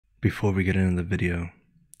Before we get into the video,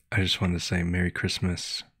 I just want to say Merry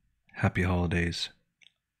Christmas, Happy Holidays.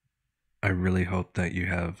 I really hope that you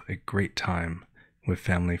have a great time with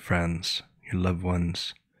family, friends, your loved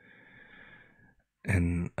ones.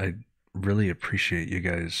 And I really appreciate you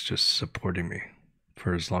guys just supporting me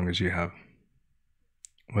for as long as you have.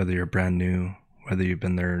 Whether you're brand new, whether you've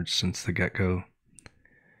been there since the get-go,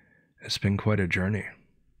 it's been quite a journey.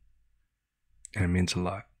 And it means a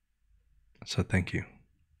lot. So thank you.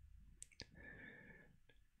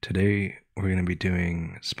 Today, we're going to be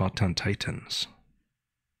doing Spot on Titans.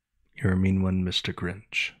 You're a mean one, Mr.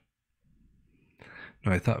 Grinch.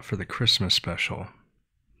 Now, I thought for the Christmas special,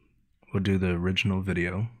 we'll do the original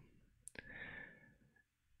video.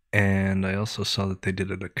 And I also saw that they did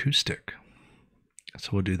an acoustic. So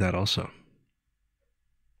we'll do that also.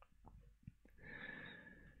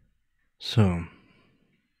 So,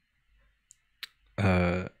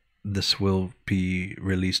 this will be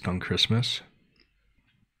released on Christmas.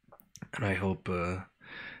 And I hope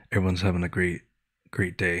everyone's having a great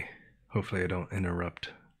day. Hopefully I don't interrupt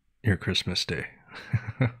your Christmas day.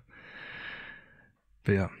 But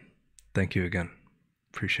yeah, thank you again.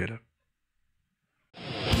 Appreciate it.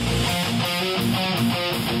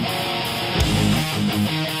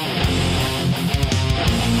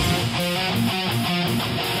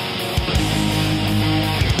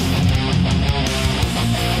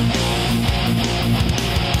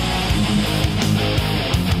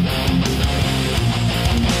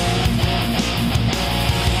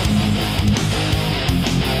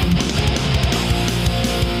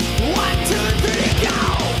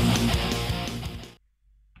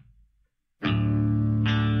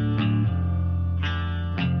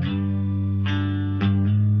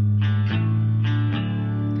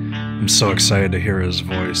 I'm so excited to hear his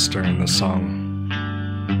voice during the song.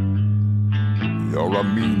 You're a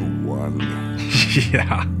mean one.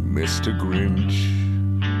 Yeah. Mr. Grinch.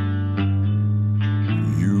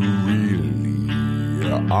 You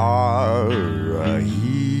really are a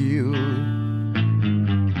heel.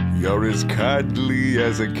 You're as cuddly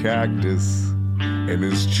as a cactus and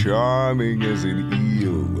as charming as an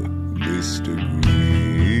eel, Mr. Grinch.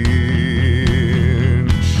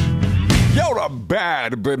 You're a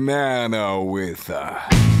bad banana with a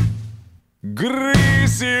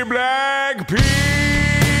greasy black peel.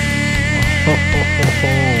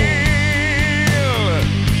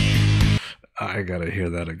 I gotta hear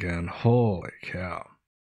that again. Holy cow.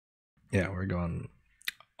 Yeah, we're going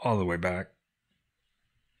all the way back.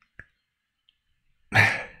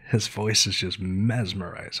 His voice is just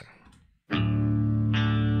mesmerizing.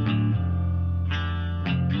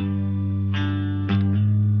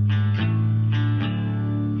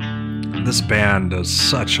 This band does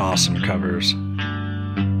such awesome covers.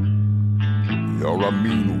 You're a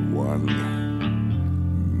mean one,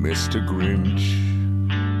 Mr. Grinch.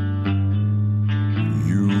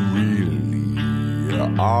 You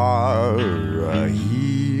really are a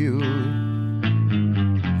heel.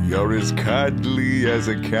 You're as cuddly as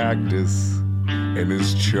a cactus and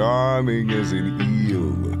as charming as an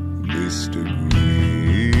eel, Mr. Grinch.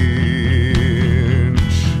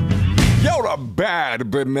 You're a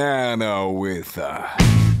bad banana with a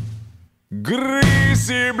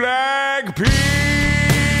greasy black peel.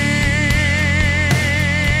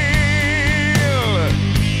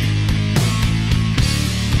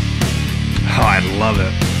 Oh, I love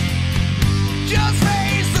it. Just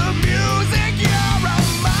face the music, you're a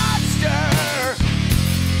monster,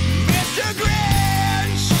 Mr.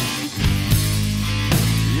 Grinch.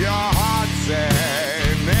 Your heart's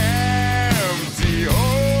an empty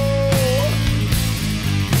hole.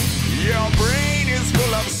 Your brain is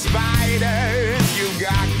full of spiders. You've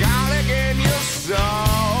got garlic in your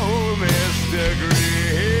soul, Mr. Grinch.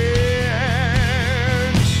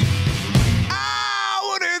 I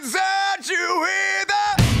wouldn't touch you with a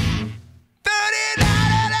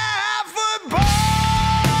 39.5-foot pole.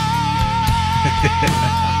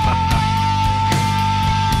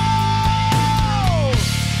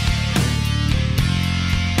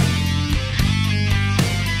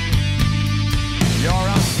 You're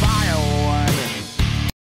a vile one.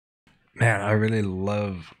 Man, I really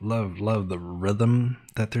love the rhythm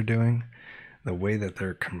that they're doing. The way that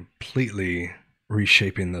they're completely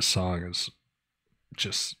reshaping this song is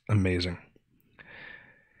just amazing.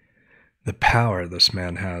 The power this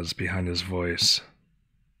man has behind his voice.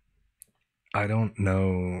 I don't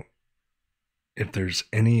know if there's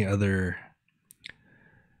any other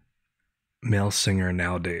male singer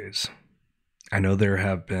nowadays. I know there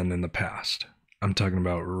have been in the past. I'm talking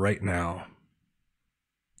about right now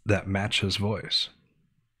that match his voice.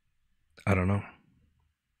 I don't know.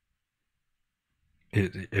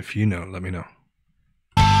 If you know, let me know.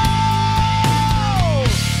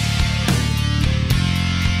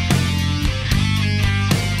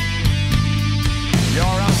 You're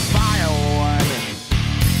a vile one,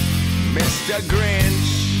 Mr.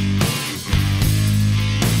 Grinch.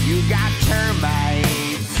 You got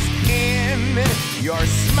termites in your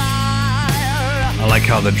smile. I like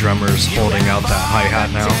how the drummer's holding out that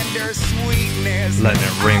hi-hat now, letting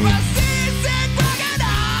it ring.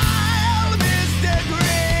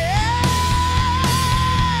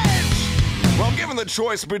 Well, given the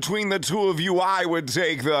choice between the two of you, I would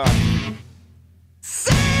take the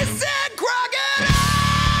Seasick crocodile.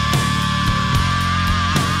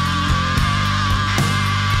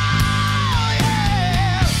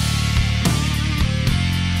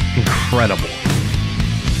 Incredible.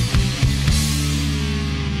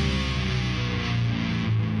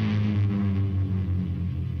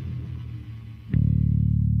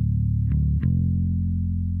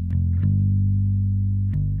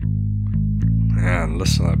 Man,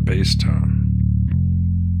 listen to that bass tone.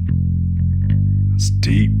 It's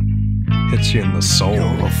deep. Hits you in the soul.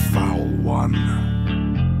 You're a foul one,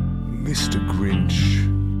 Mr. Grinch.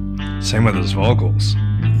 Same with his vocals.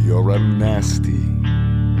 You're a nasty,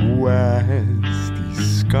 wasty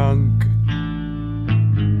skunk.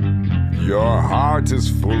 Your heart is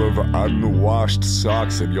full of unwashed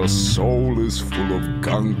socks and your soul is full of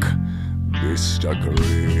gunk, Mr.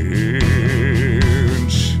 Grinch.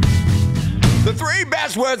 The three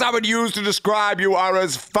best words I would use to describe you are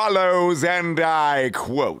as follows, and I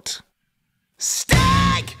quote: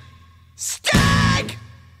 Stag! Stag!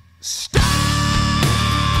 Stag!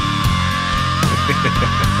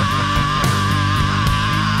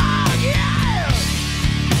 Yeah!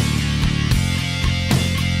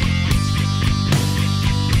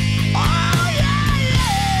 Oh, yeah!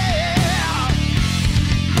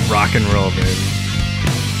 Rock and roll, baby.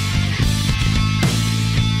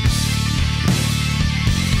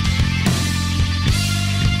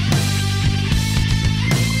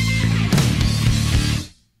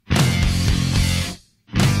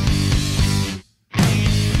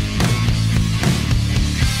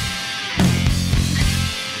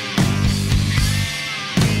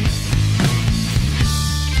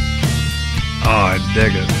 Oh, I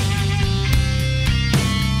dig it.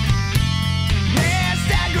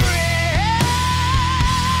 Mr.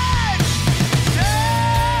 Grinch!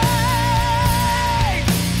 Stag!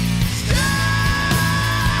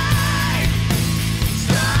 Stag!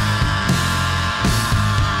 Stag!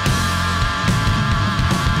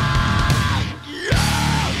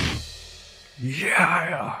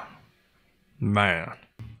 Yeah. Man.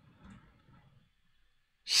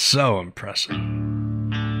 So impressive.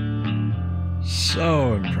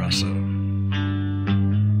 So impressive.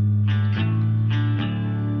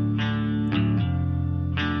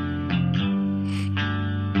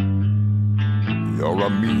 You're a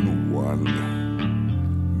mean one,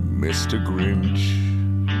 Mr. Grinch.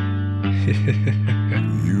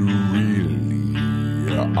 You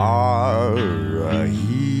really are a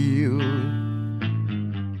heel.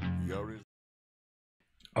 You're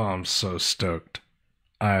Oh, I'm so stoked.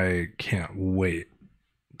 I can't wait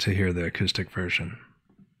to hear the acoustic version.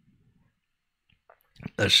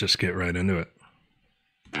 Let's just get right into it.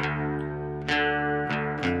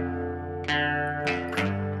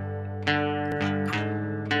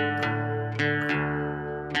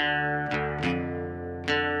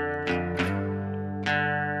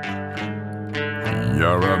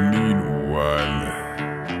 You're a mean one,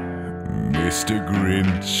 Mr.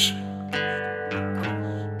 Grinch.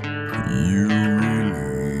 You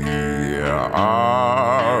really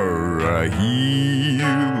are a heel.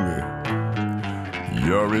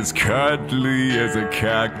 You're as cuddly as a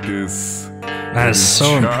cactus. That is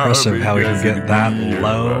so impressive how he can get that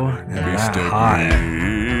low and that high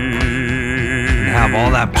and have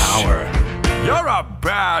all that power. You're a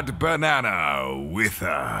bad banana with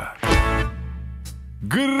a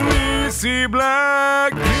greasy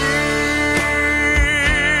black peel.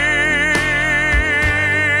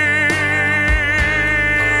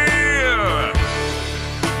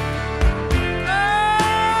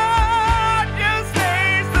 Just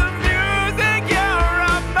face the music, you're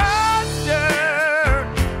a monster,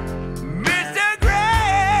 Mr.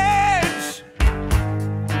 Grinch.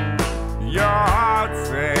 Your heart's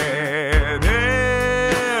an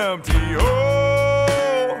empty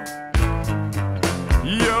hole.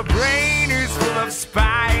 Your brain is full of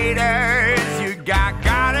spiders.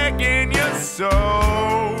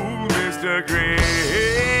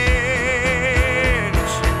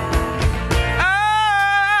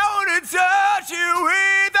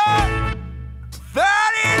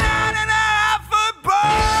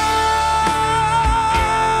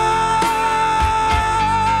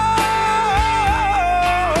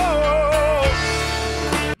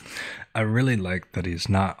 fact that he's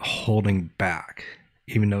not holding back,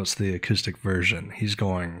 even though it's the acoustic version. He's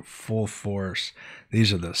going full force.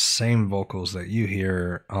 These are the same vocals that you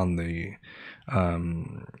hear on the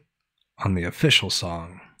official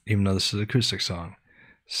song, even though this is an acoustic song.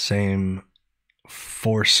 Same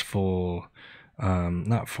forceful,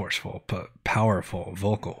 not forceful, but powerful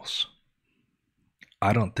vocals.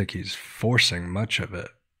 I don't think he's forcing much of it.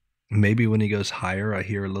 Maybe when he goes higher, I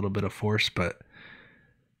hear a little bit of force, but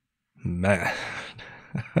man,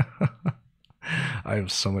 I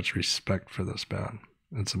have so much respect for this band.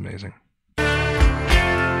 It's amazing.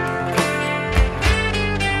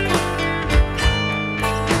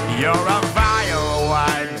 You're a vile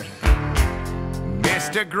one,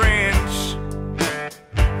 Mr. Grinch.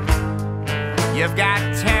 You've got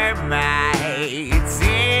termites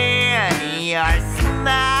in your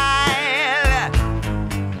smile.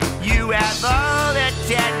 You have all the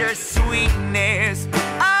tender sweetness of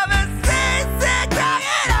a seasick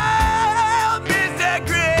crocodile, Mr.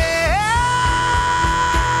 Grinch.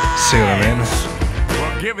 See what I mean?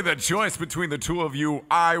 Well, given the choice between the two of you,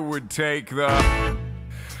 I would take the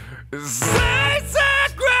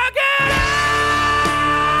Seasick crocodile.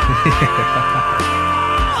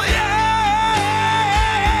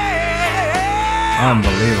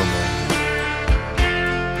 Unbelievable.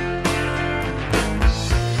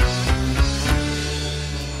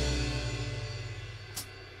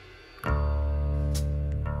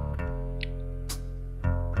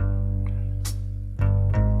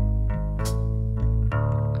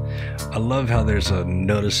 I love how there's a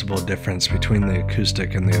noticeable difference between the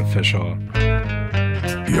acoustic and the official,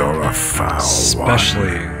 You're a foul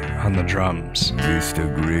especially on the drums. one,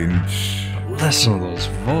 Mr. Grinch. Listen to those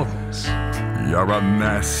vocals. You're a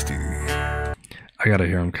nasty. I gotta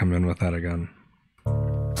hear him come in with that again.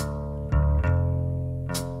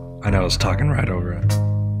 I know I was talking right over it.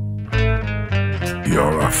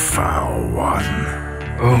 You're a foul one,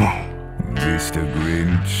 Oh, Mr.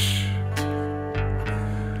 Grinch.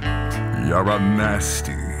 You're a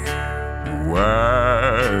nasty,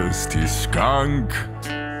 wasty skunk.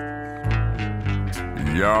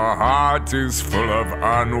 Your heart is full of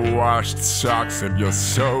unwashed socks and your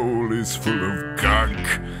soul is full of gunk,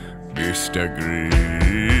 Mr. Grinch.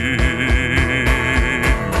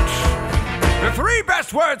 The three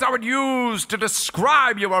best words I would use to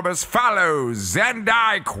describe you are as follows, and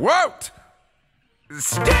I quote: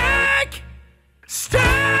 Stink!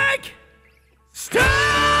 Stink! Stink!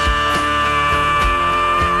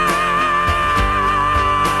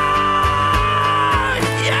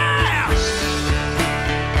 Yeah!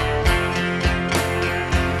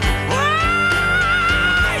 Whoa!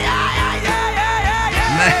 Yeah!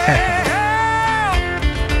 man.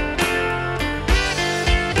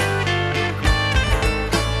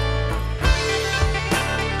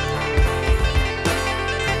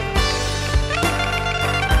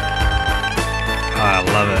 I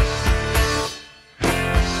love it.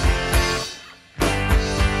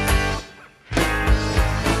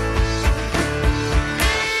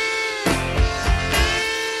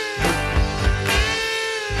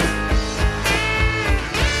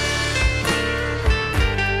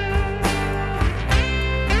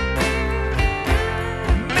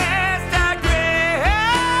 Mr.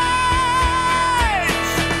 Grinch!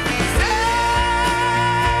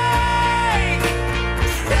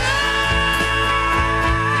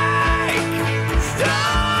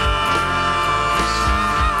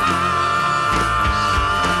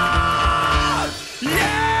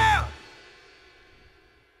 Yeah!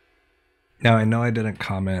 Now, I know I didn't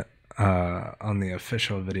comment on the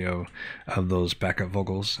official video of those backup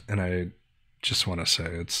vocals, and I just want to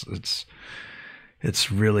say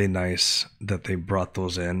it's really nice that they brought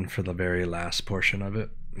those in for the very last portion of it,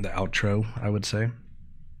 the outro, I would say.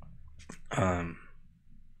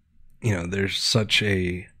 You know, there's such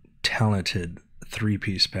a talented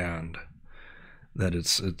three-piece band that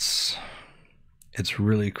it's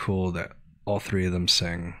really cool that all three of them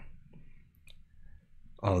sing.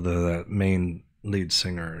 Although that main lead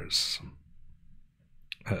singer is,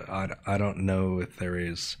 I don't know if there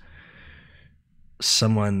is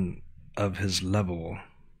someone of his level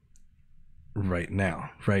right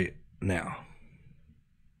now. I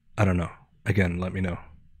don't know. Again, let me know.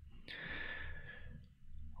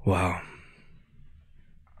 Wow.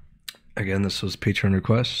 Again, this was Patreon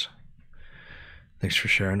request. Thanks for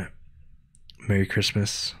sharing it. Merry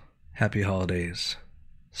Christmas. Happy holidays.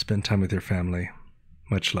 Spend time with your family.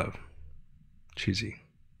 Much love. Cheezy.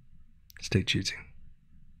 Stay cheesy.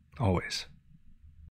 Always.